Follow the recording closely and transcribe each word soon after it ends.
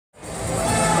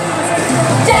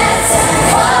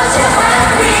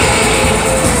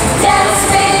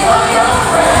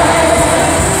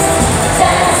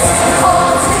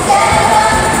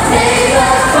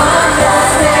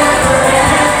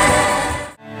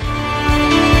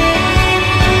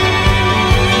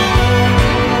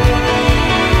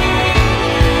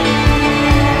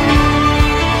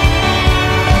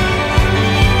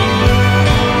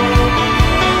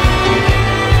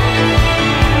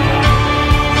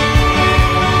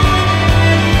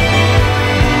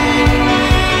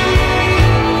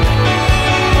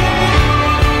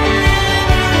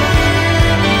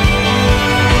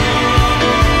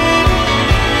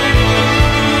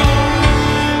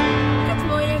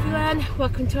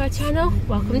welcome to our channel.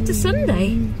 Welcome to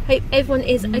Sunday. Hope everyone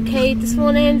is okay this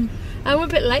morning. We're a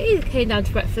bit late, came down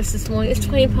to breakfast this morning. It's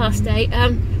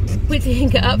 8:20. We didn't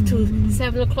get up till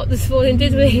 7 o'clock this morning,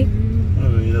 did we?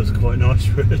 Oh yeah, that was quite nice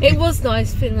really. It was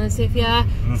nice, feeling honest with you.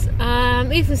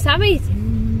 Even Sammy,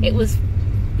 it was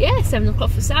 7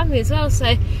 o'clock for Sammy as well,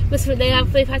 so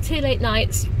they've had 2 late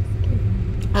nights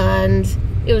and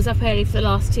it was up early for the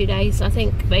last 2 days, so I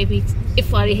think maybe it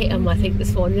finally hit them, I think,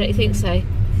 this morning, don't you think so?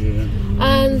 Yeah.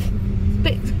 A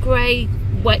bit grey,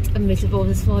 wet and miserable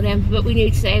this morning, but we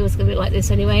knew today was going to be like this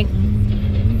anyway.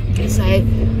 So,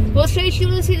 what show do you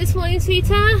want to see this morning,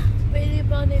 sweetheart? Billy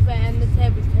Bonnie Bear and the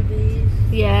Teletubbies.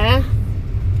 Yeah.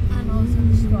 And also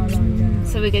the Skyline.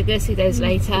 So we're going to go see those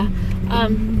later.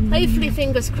 Hopefully,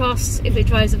 fingers crossed, if it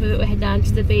dries up a bit, we'll head down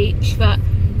to the beach, but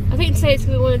I think today it's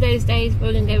going to be one of those days where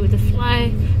we're going to go with the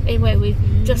flow. Anyway, we're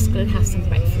just going to have some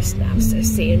breakfast now, so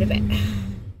see you in a bit.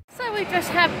 So we've just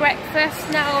had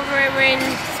breakfast, now we're in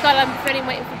Skyline Pavilion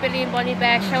waiting for Billy and Bonnie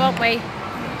Bear show, aren't we?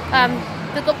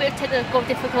 They've got a bit of technical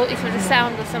difficulties with the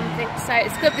sound or something, so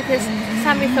it's good because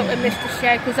Sammy thought we missed the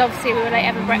show because obviously we were late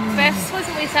having breakfast,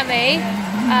 wasn't we, Sammy?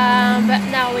 But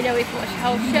now we know we can watch the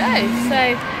whole show,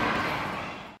 so...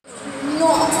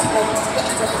 Not want to get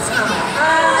to the town.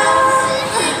 I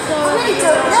really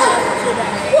don't know.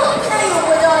 What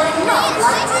nail would I not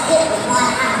like to hit with my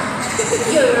hand?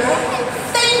 Your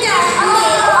finger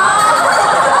nail.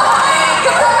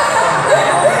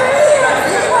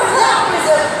 That was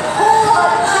a poor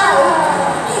joke.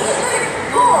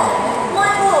 Poor.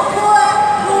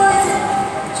 Poor is a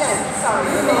joke. Sorry.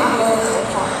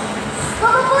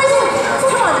 But my boys and girls,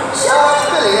 come on, show me.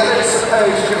 Billy, I don't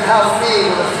suppose you can help me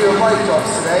with a few of my jobs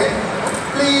today.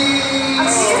 Please.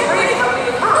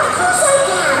 Of course I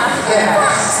can.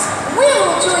 Yes. We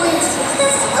will join in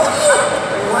together to help you.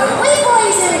 Won't we,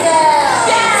 boys and girls?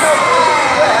 Yes.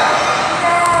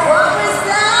 What was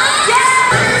that? Yes.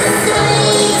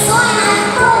 1,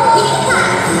 2, 3,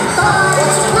 4,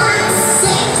 5,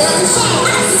 6, 7,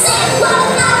 8, 1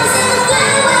 hours in the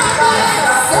flower bed.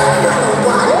 So number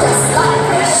 1, just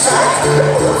like a shirt.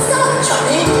 Start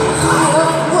chopping pile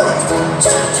of wood.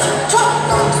 Chop, chop, chop,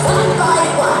 logs 1 by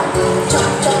 1.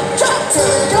 Chop, chop, chop till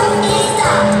the job is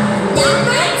done.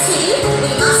 Number 2,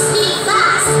 we must be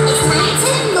fast. It's time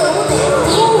to mow the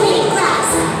green grass.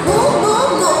 Mow,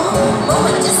 mow, mow, mow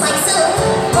it just like so.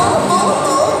 Mow, mow,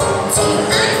 mow, to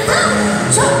and fro.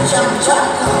 Chop, chop, chop,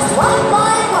 logs 1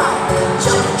 by 1.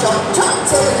 Chop, chop, chop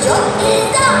till the job is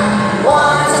done.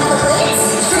 1 to the blitz,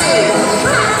 2 on the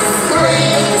grass, 3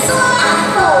 in the soil, and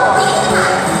 4 in the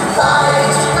pan. 5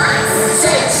 to plants,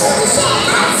 6 in the shed,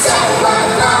 and 7 on the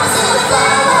flowers in the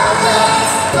flower bed.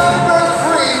 Number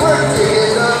 3, we're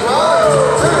digging the ground.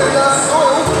 Turning the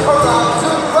soil around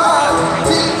and round.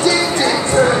 Dig, dig, dig,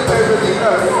 turn over the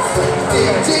earth.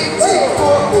 Dig, dig, dig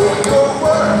for all your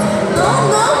work. Mow,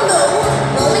 mow, mow,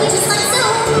 mowing just like so.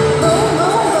 Mow,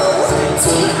 mow, mow,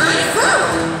 to and fro.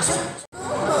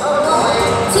 Mow, mow,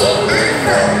 to and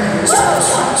fro. Chop,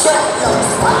 chop, chop,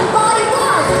 logs 1 by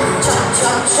 1. Chop,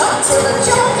 chop, chop till the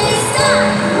job is done.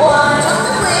 1 on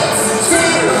the blitz, 2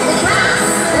 in the grass,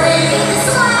 3 in the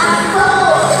soil, and 4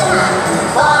 in the pan.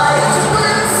 5 to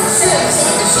plants, 6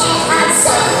 in the shed, and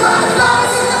 7 on the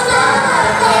flowers in the flower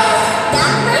bed.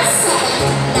 Number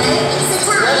 7, now is the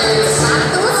time to plant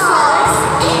those flowers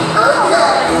in our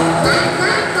garden. Plant,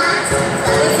 plant, plant,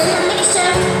 flowers in a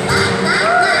mixture. Plant, plant,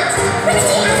 plant,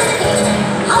 pretty as a picture.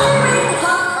 Hurry,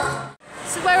 hurry.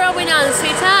 So where are we now,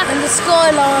 sweetheart? And the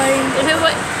Skyline. And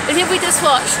who we just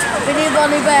watched? Billy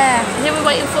Bonnie Bear. And who we're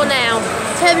waiting for now?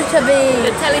 The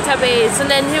Teletubbies. Teletubbies. And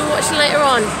then who we're watching later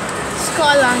on?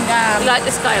 Skyline You Gang. like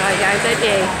the Skyline Gang, don't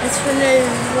you? It's the new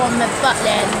one with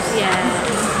Butlins. Yeah,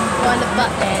 One of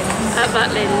Butlins. at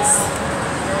Butlins.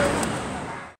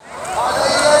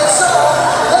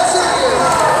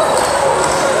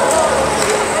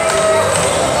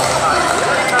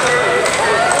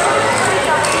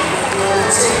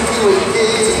 Tinky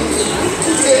winky,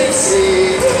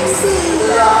 Dixie,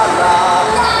 la la,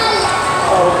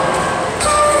 oh,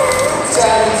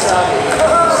 Teletubbies,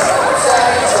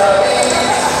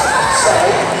 Teletubbies, say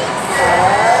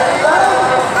hello.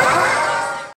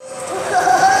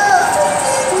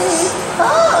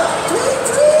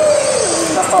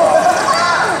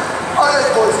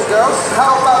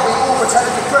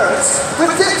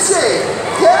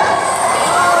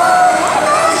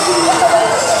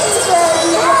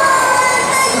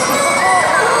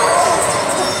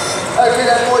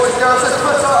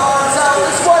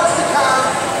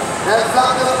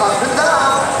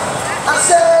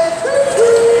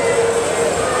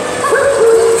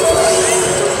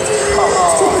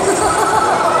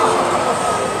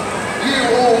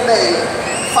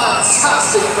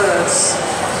 fantastic birds.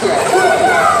 Yeah.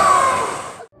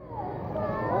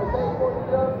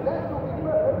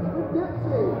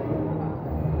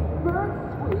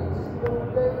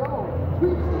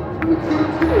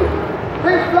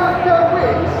 They flap their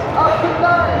wings up and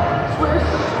down, swish,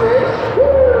 swish,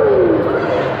 woo!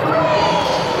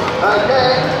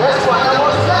 Okay, let's find out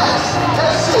what's next.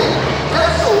 Let's see.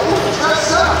 Let's all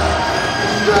dress up.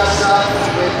 Dress up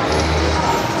with me.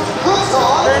 Put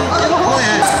on a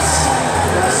dress.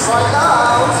 Let's find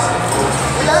out.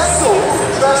 Let's all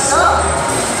dress up.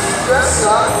 Dress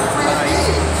up with me.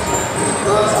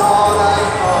 Put on a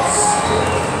costume.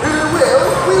 Who will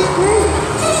we be?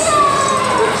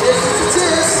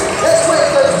 Let's wave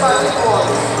those magic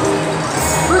wands.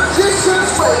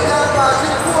 Magicians wave their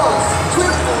magic wands.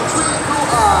 Twinkle, twinkle,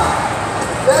 eye.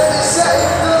 Then they say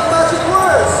the magic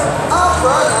words.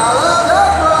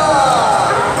 Abracadabra.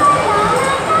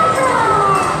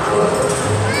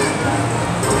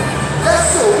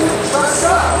 Let's all dress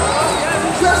up.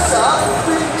 Dress up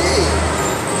with me.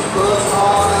 Put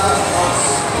on a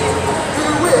costume. Who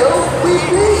will we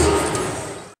be?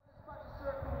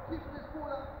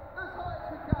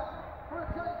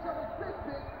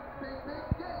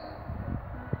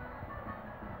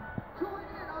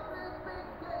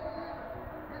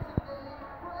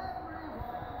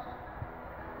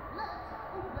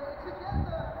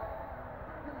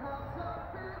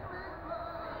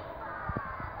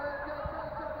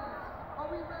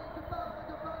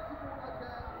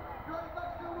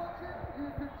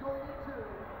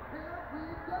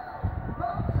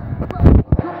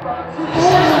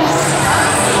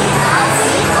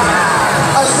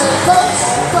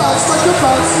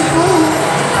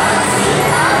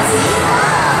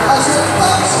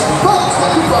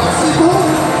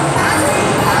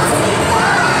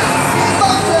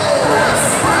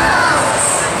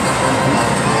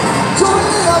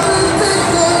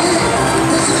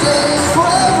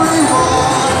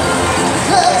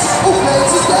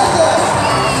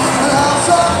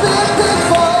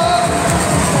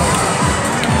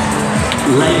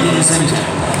 Ladies and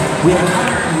gentlemen, we are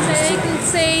currently... So you can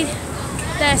see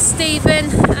there's Stephen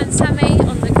and Sammy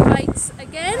on the kites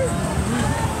again.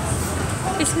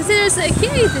 It's considered a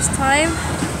kitty this time.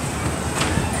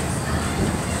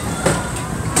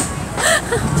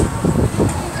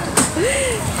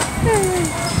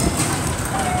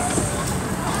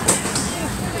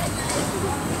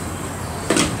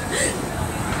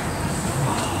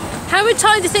 How much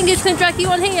time do you think it's going to drag you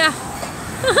on here?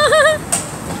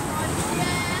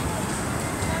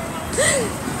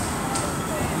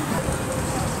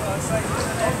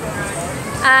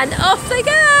 And off they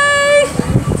go!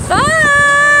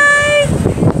 Bye!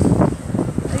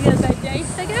 There you go, Benji.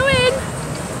 They're going!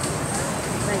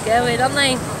 They're going, aren't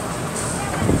they?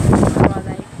 Where are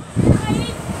they?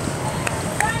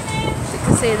 You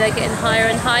can see they're getting higher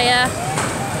and higher.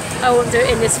 I won't do it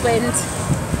in this wind.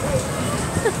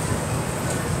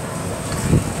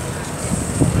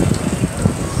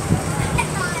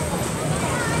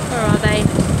 Where are they?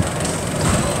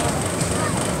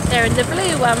 They're in the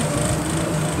blue one.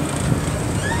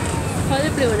 The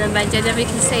blue one and Benji, then we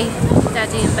can see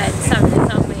Daddy in bed, Sammy,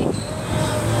 can't we?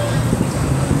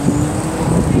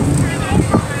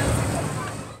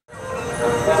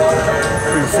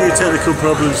 A few technical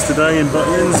problems today in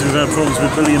Butlins. We've had problems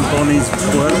with Billy and Bonnie's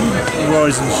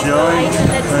Rise and Shine,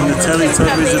 and the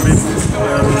Teletubbies have been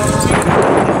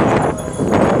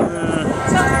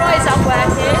Rise up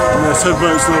working.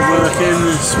 tugboat's not working.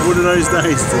 It's one of those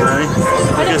days today.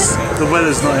 I guess the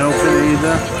weather's not helping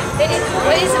either. It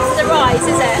isn't for the rise,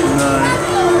 is it? No.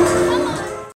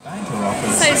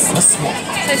 So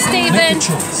Stephen and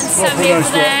Sammy over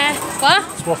there. What?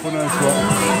 Swap or no swap?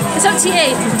 It's up to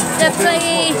you. They're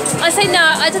playing. I say no.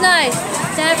 I don't know.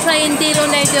 They're playing Deal or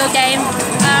No Deal game.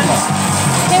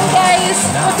 Here goes.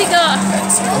 What have you got?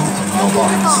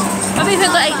 What have you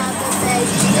got?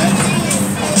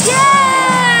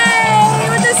 Yay!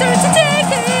 With the 70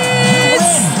 tickets!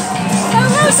 Oh,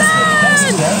 well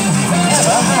done!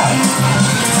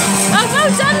 Oh,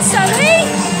 well done, Sally!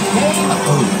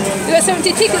 We've got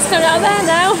 70 tickets coming out of there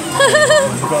now.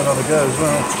 We've got another go as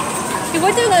well. We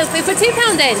put £2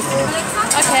 in?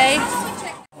 Yeah. Okay.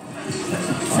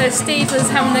 So Steve was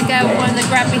having a go at one of the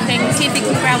grabby things. See if he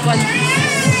can grab one.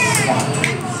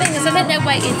 Thing is, I think they're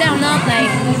weighted down, aren't they?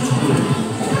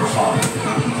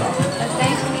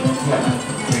 Okay.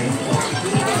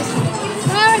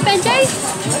 Alright, Benji.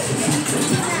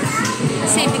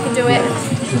 Let's see if you can do it.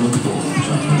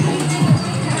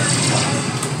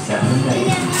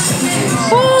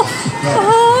 Oh,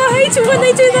 I hate it when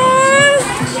they do that.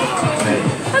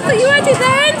 I thought you had it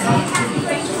then.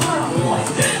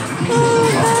 Oh,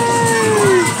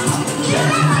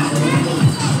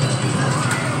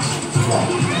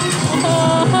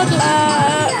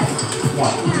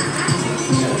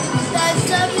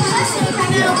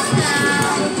 something else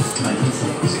now.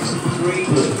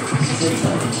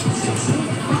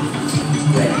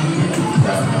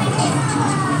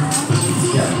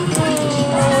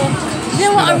 You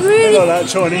know what, I really... got that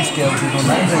Chinese girl on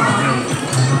that thing.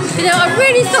 You know, I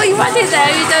really thought you had it there,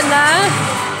 you done that.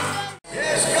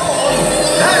 Yes, go on.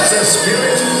 That's a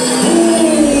spirit.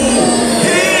 Ooh,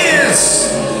 yes.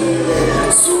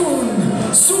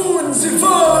 Soon the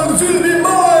world will be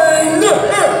mine.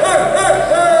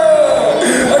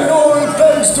 And all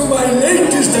thanks to my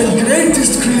latest and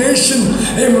greatest creation,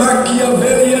 a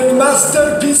Machiavellian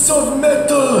masterpiece of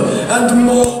metal and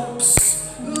mops.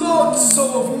 Lots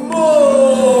of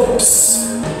mops.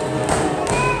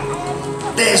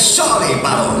 Sorry,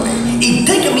 Baron. It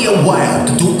taken me a while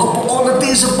to do up all of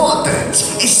these buttons,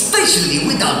 especially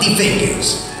without the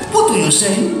fingers. What were you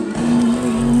saying?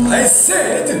 I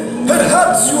said,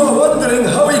 perhaps you are wondering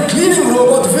how a cleaning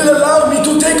robot will allow me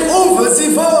to take over the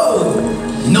world.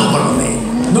 No,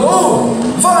 Baron. No?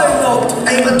 Why not?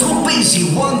 I'm too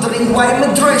busy wondering why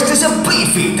I'm dressed as a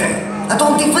beef eater. I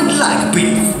don't even like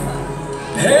beef.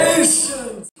 Patience.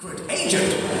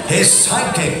 Agent, his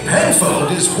sidekick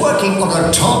Penfold is working on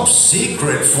a top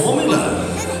secret formula.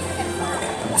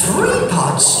 3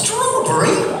 parts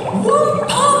strawberry, 1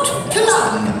 part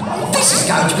plum. This is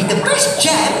going to be the best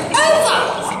jam ever.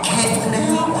 Careful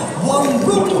now, 1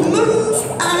 wrong move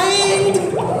and...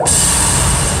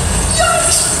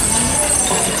 Yikes!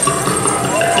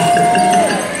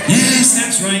 Yes,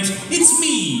 that's right. It's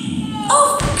me.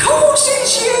 Of course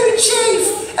it's you,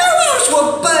 Chief. Who else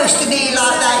would burst in here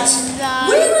like that?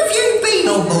 Where have you been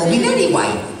all morning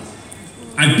anyway?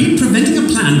 I've been preventing a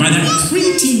plan by that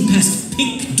 3-teen pest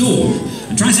pink door.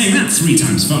 And try saying that 3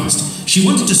 times fast. She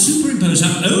wanted to superimpose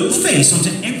her own face onto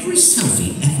every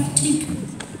selfie ever taken.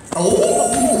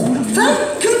 Oh,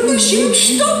 thank goodness you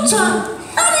stopped her.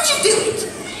 How did you do it?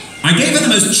 I gave her the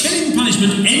most chilling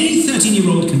punishment any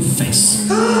 13-year-old can face.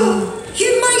 You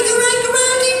made her hang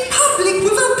around in public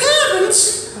with her parents?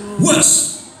 Worse.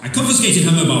 I confiscated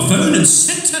her mobile phone and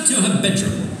sent her to her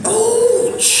bedroom.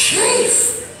 Oh,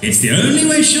 Chief! It's the only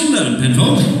way she'll learn,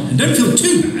 Penfold. And don't feel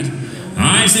too bad.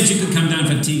 I said she could come down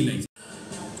for tea later.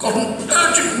 Got an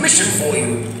urgent mission for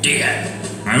you, dear.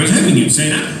 I was hoping you'd say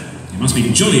that. It must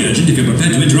be jolly urgent if you're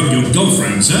prepared to interrupt your golf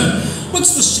round, sir.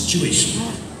 What's the situation?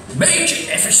 Major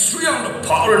FS3 on the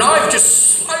par and I've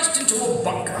just sliced into a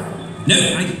bunker. No,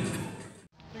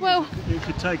 Well, You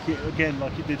could take it again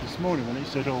like it did this morning when it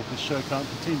said, oh, the show can't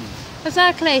continue.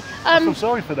 exactly. I'm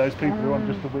sorry for those people who are on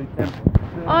just a weekend.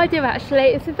 I do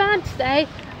actually. It's a van today.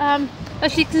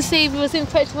 As you can see, we was in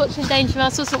fact watching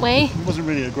Dangerous, wasn't we? It wasn't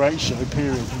really a great show,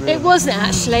 period. Really. It wasn't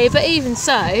actually, but even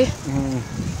so.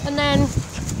 And then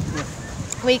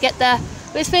we get the...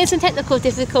 We're experiencing technical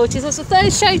difficulties. It's the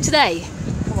 3rd show today.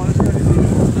 Come on, let's go to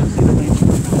the beach.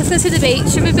 Let's go to the beach.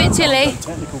 Should be a bit chilly.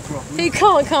 Technical problem. You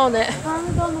can't it?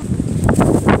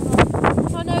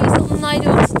 I know it's not the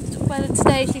ideal weather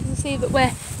today, as you can see, but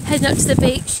we're heading up to the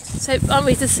beach. So aren't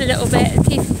we just a little bit,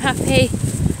 keep them happy.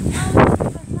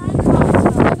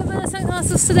 We're St.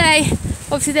 Castles today.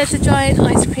 Obviously there's a giant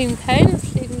ice cream cone, which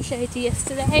Stephen showed you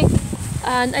yesterday.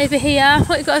 And over here,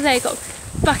 what you got there? You've got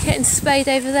bucket and spade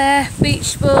over there,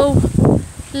 beach ball,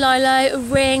 lilo, a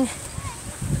ring,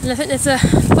 and I think there's a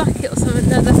bucket or something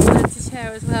there that's under the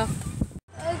chair as well.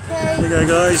 There you go,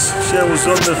 guys. Cheryl's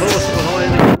on the horse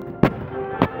behind me.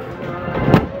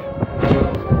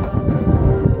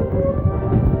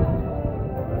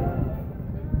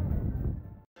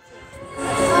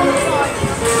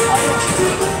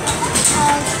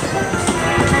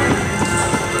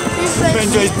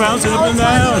 Benjo's bouncing up and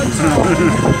down.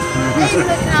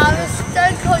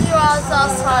 Don't cut your eyes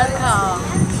outside the car.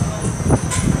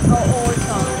 Not all the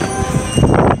time.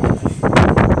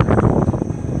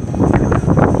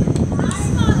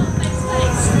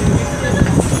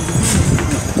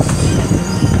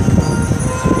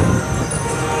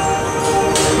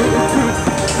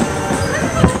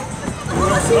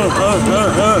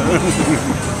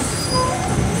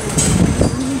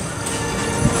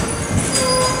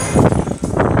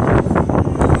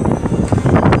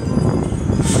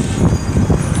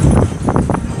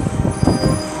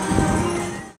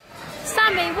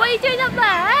 Sammy, what are you doing up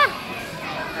there?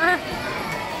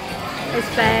 It's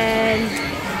Ben.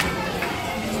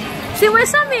 See where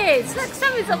Sammy is? Look,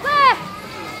 Sammy's up there.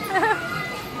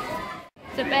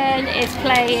 So Ben is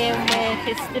playing with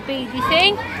his the beady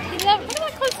thing. Look at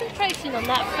that concentration on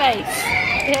that face.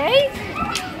 Okay?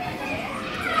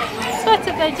 What's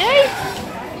up, Benji?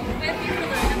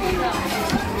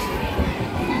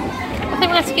 I think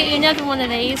we'll have to get you another one of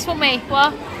these for me.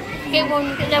 What? get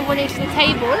another one into the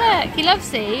table. Look, he loves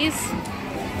these.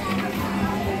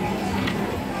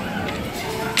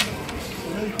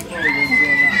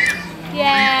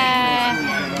 Yeah.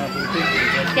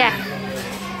 Yeah.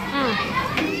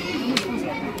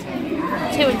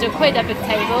 200 quid a big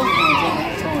table.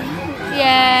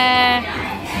 Yeah.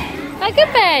 Like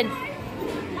good, Ben.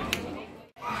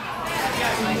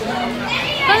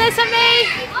 Hello, Sammy.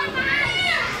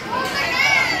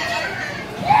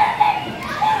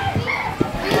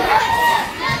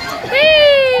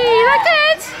 Whee! Look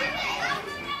good.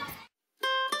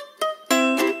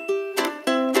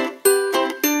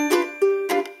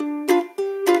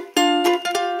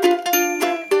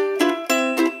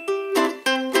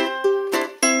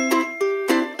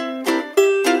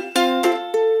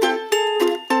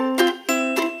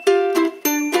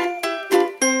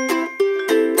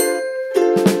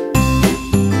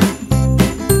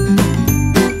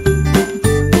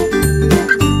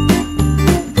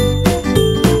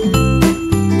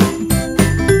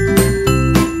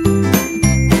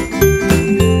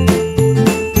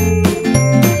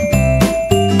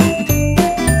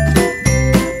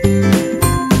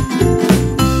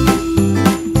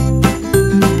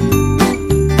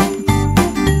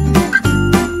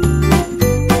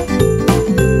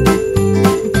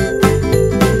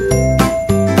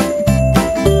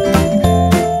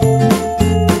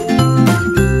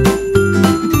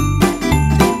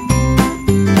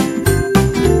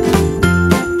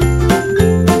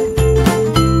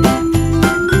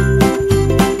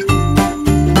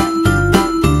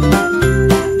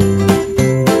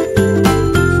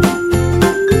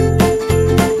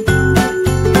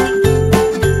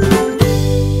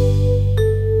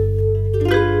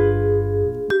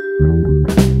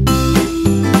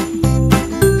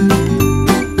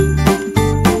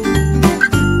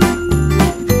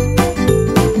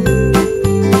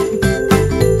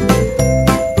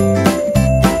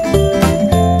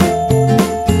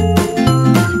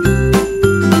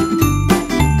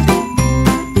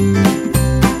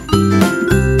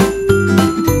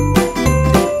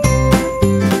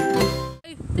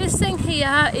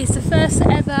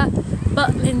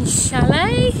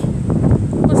 Chalet.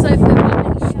 Also for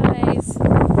Butlin chalets.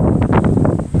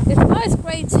 It's nice,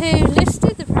 grade 2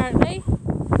 listed apparently.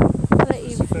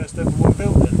 It's the first ever one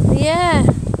built then? Yeah.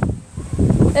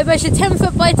 They measure 10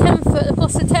 foot by 10 foot. The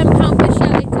cost of £10 per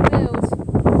chalet to build.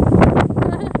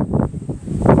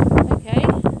 Okay.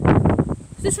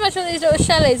 Just imagine these little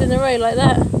chalets in a row like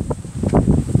that.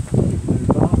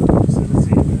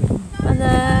 I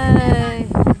know.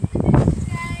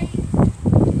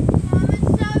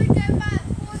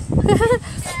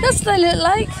 That's what they look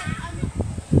like.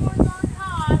 You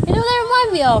know what they remind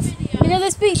me of? You know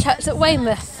those beach huts at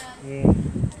Weymouth? Yeah.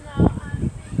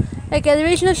 Okay, the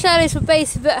original chalets were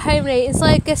basic but homely.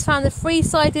 Inside, guests found a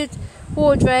three-sided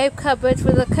wardrobe cupboard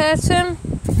with a curtain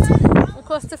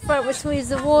across the front, which moves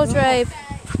the wardrobe.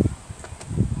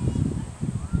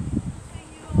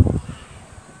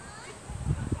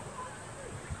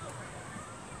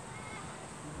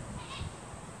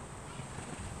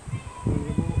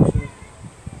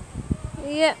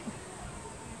 Yep.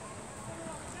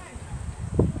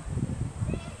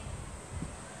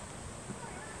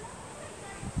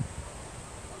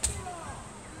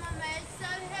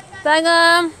 Bang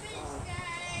 'em.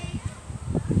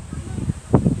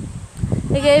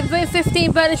 Again, both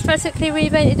 15 burners practically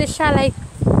reinvented the chalet.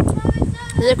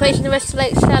 The decoration of the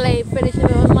Westlake Chalet Village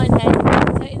of Minehead.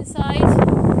 So inside,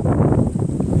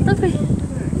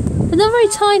 not very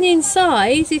tiny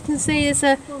inside. You can see there's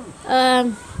a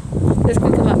let's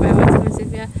quick come up there,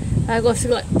 right? Yeah. I've also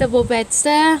got double beds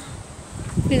there.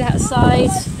 See the outside.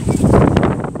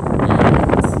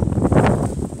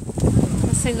 And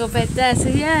a single bed there. So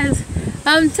yeah, there's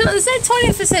no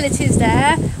toilet facilities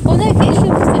there, or no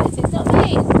kitchen facilities. Not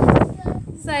me.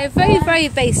 So very, very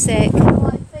basic. So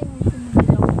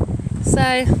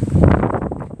if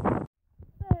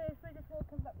we just walk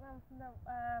back round from the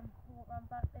walk round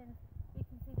back, then we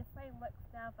can see the framework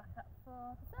now back up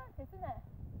for the circus, isn't it?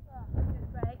 Which is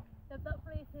great. The duck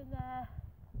police in there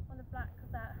on the back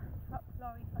of that truck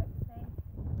lorry type thing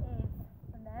is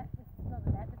the net. It's not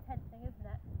the net, the tent thing, isn't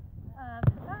it?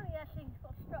 Apparently actually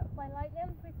got struck by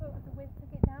lightning. We thought it was the wind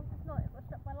took it down. It's not, it got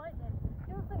struck by lightning.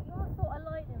 You all thought a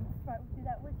lightning strike would do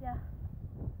that, would you?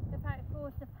 Apparently it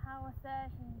caused a power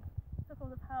surge and took all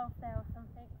the power off there or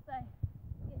something. So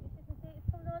yeah, as you can see,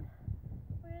 it's coming on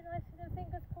really nice. And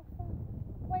fingers crossed on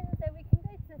Wednesday we can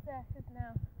go to the circus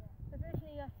now.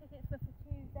 Originally our tickets were for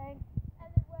Tuesday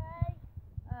anyway,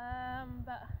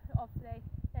 but obviously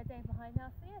they're a day behind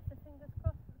now, so yes, so fingers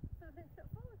crossed, something to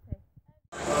look forward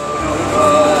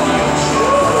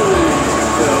to.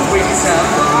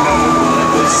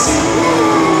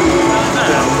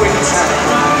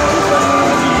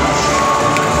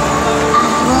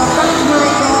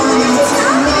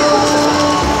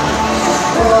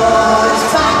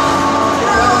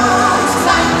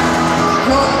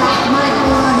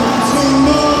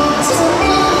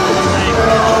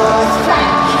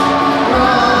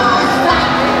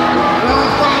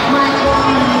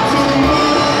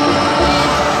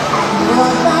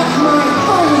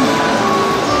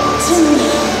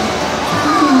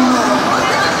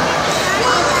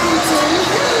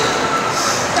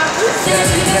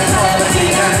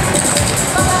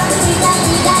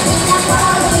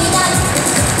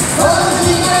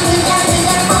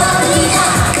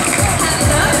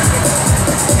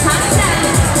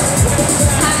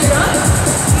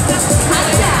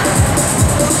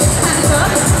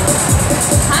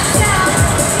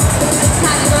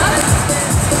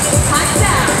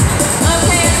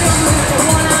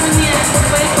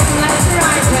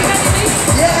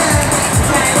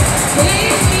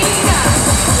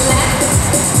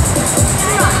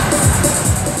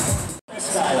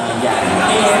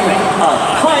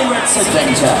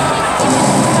 Centre.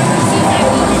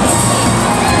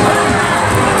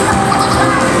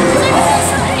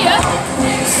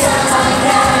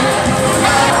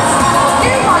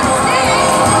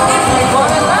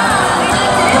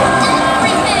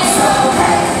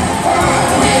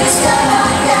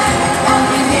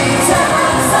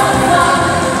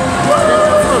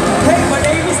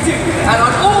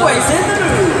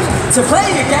 To play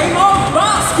a game of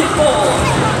basketball.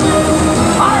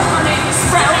 Hi, my name is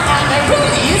Sprout, and there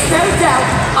really is no doubt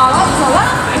I like to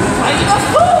laugh and play the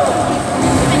fool.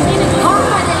 Hi,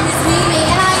 my name is Mimi,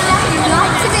 and I know you'd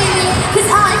like to be me,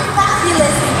 because I'm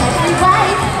fabulous in every way.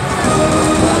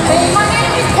 Hey, my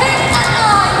name is Pip, and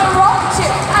I'm a rock chip,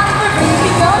 and we're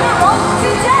really gonna rock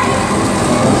today.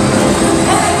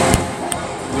 Hey,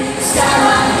 we stand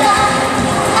like that,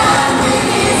 and we're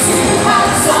here to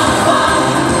have some fun.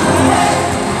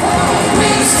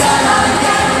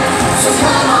 So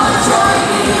come on, join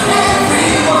me,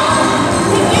 everyone.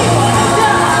 If you wanna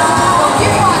dance, or you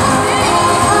wanna sing,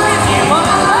 or if you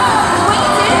wanna love, we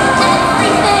do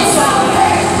everything. So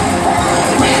hey,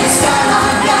 we're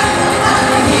Starlight Gang, and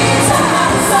we're here to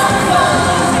have some fun.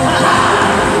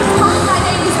 Hi, my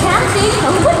name is Kathy,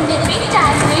 and wouldn't it be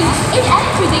dazzling if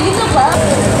everything in the world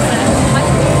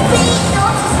being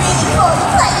naughty is really cool,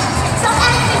 playing tricks on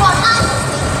everyone, I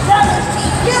see,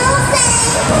 you'll see.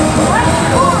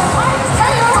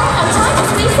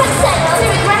 We set sail to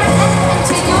regret and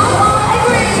to you all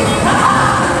agree.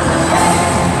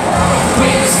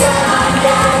 We're Starlight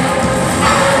Gang,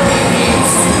 and we're here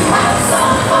to have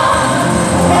some fun.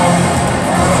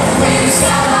 We're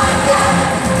Starlight Gang,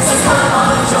 so come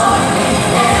on, join me,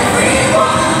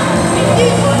 everyone. If you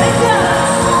wanna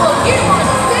dance, or you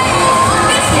wanna sing,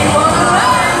 if you wanna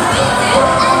learn, we do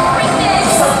everything.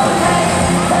 So hey,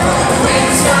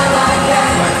 we're Starlight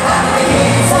Gang, and we're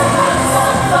here to have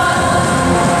some fun.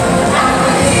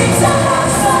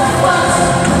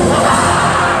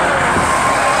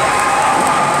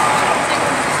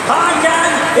 Hi,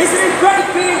 gang! Isn't it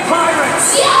great being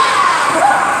pirates? Yeah!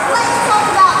 Let's talk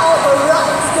about all the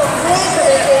rock stuff we're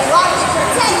gonna do while we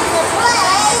pretend to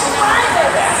play.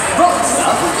 Rock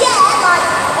stuff? Yeah, like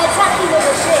attacking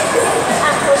other ships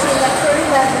and pushing the crew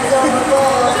members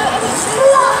overboard.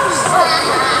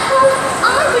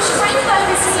 I wish Rainbow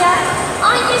was here.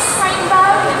 I miss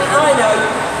Rainbow. I know.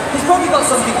 He's probably got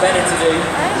something better to do.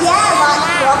 Yeah, like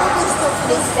probably stuff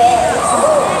in his face.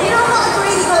 You know what I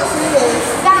really hope to do?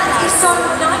 That is so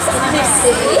nice and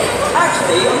messy.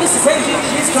 Actually, on this occasion,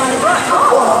 she is kind of right.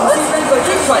 See, Rainbow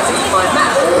did try to eat my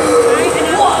map.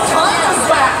 What kind of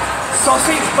back?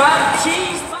 Sausage back,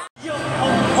 cheese back? Yo,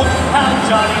 how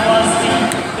jolly was he?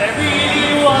 There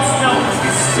really was no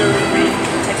mystery.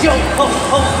 And yo,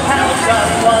 how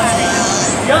jolly was he?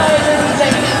 The island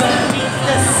lay beneath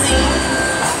the sea.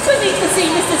 Beneath the sea,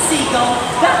 Mr. Seagull,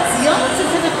 that's the answer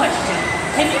to the question.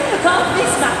 Can you look up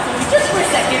this map for me just for a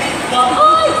second while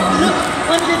I look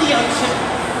under the ocean?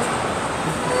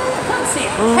 I can't see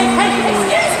it. Hey,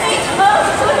 excuse me!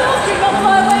 I'm asking on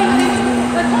my way, please.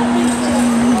 I can't reach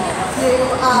you. You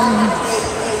are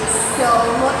in so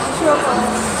much trouble.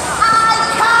 I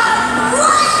can't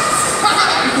wait!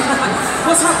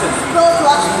 What's happened? Gold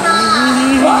Rush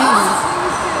Man.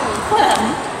 Well,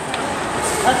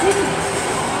 I didn't.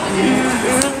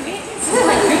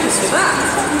 Thank goodness for that.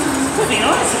 To be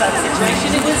honest about the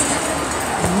situation, it was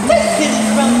taken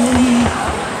from me.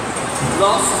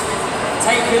 Lost,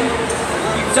 taken,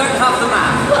 you don't have the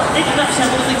map. Well, in a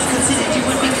nutshell, all things considered, you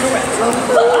would be correct.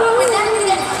 We're never going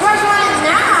to get the treasure island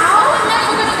now. We're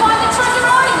never going to find the treasure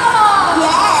either.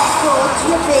 Yeah, but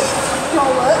you're big.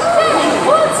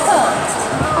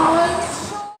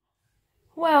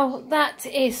 Well, that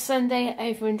is Sunday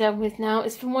over and done with now.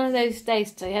 It's been one of those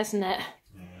days today, hasn't it?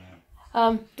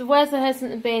 Yeah. The weather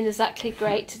hasn't been exactly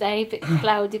great today, a bit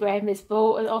cloudy, grey,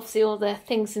 miserable, and obviously all the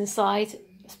things inside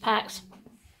is packed.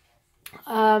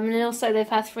 And also they've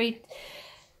had 3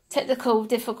 technical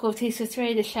difficulties for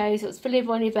 3 of the shows. It was Billy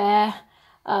Bonnie Bear,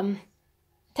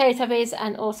 Teletubbies,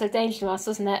 and also Danger Mouse,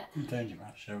 wasn't it? The Danger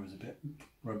Mouse show was a bit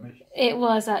rubbish. It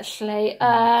was actually,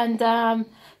 and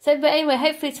but anyway,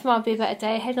 hopefully tomorrow will be a better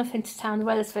day. Heading off into town, the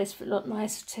weather's supposed to look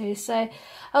nicer too. So,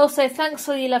 also thanks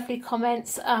for all your lovely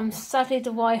comments. Sadly the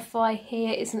Wi-Fi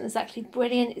here isn't exactly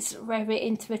brilliant; it's very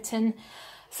intermittent,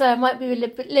 so I might be a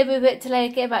little bit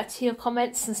delayed getting back to your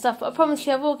comments and stuff. But I promise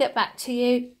you, I will get back to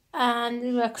you.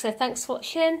 And like I said, thanks for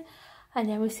watching, and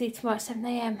then we'll see you tomorrow at 7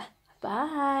 AM.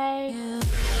 Bye.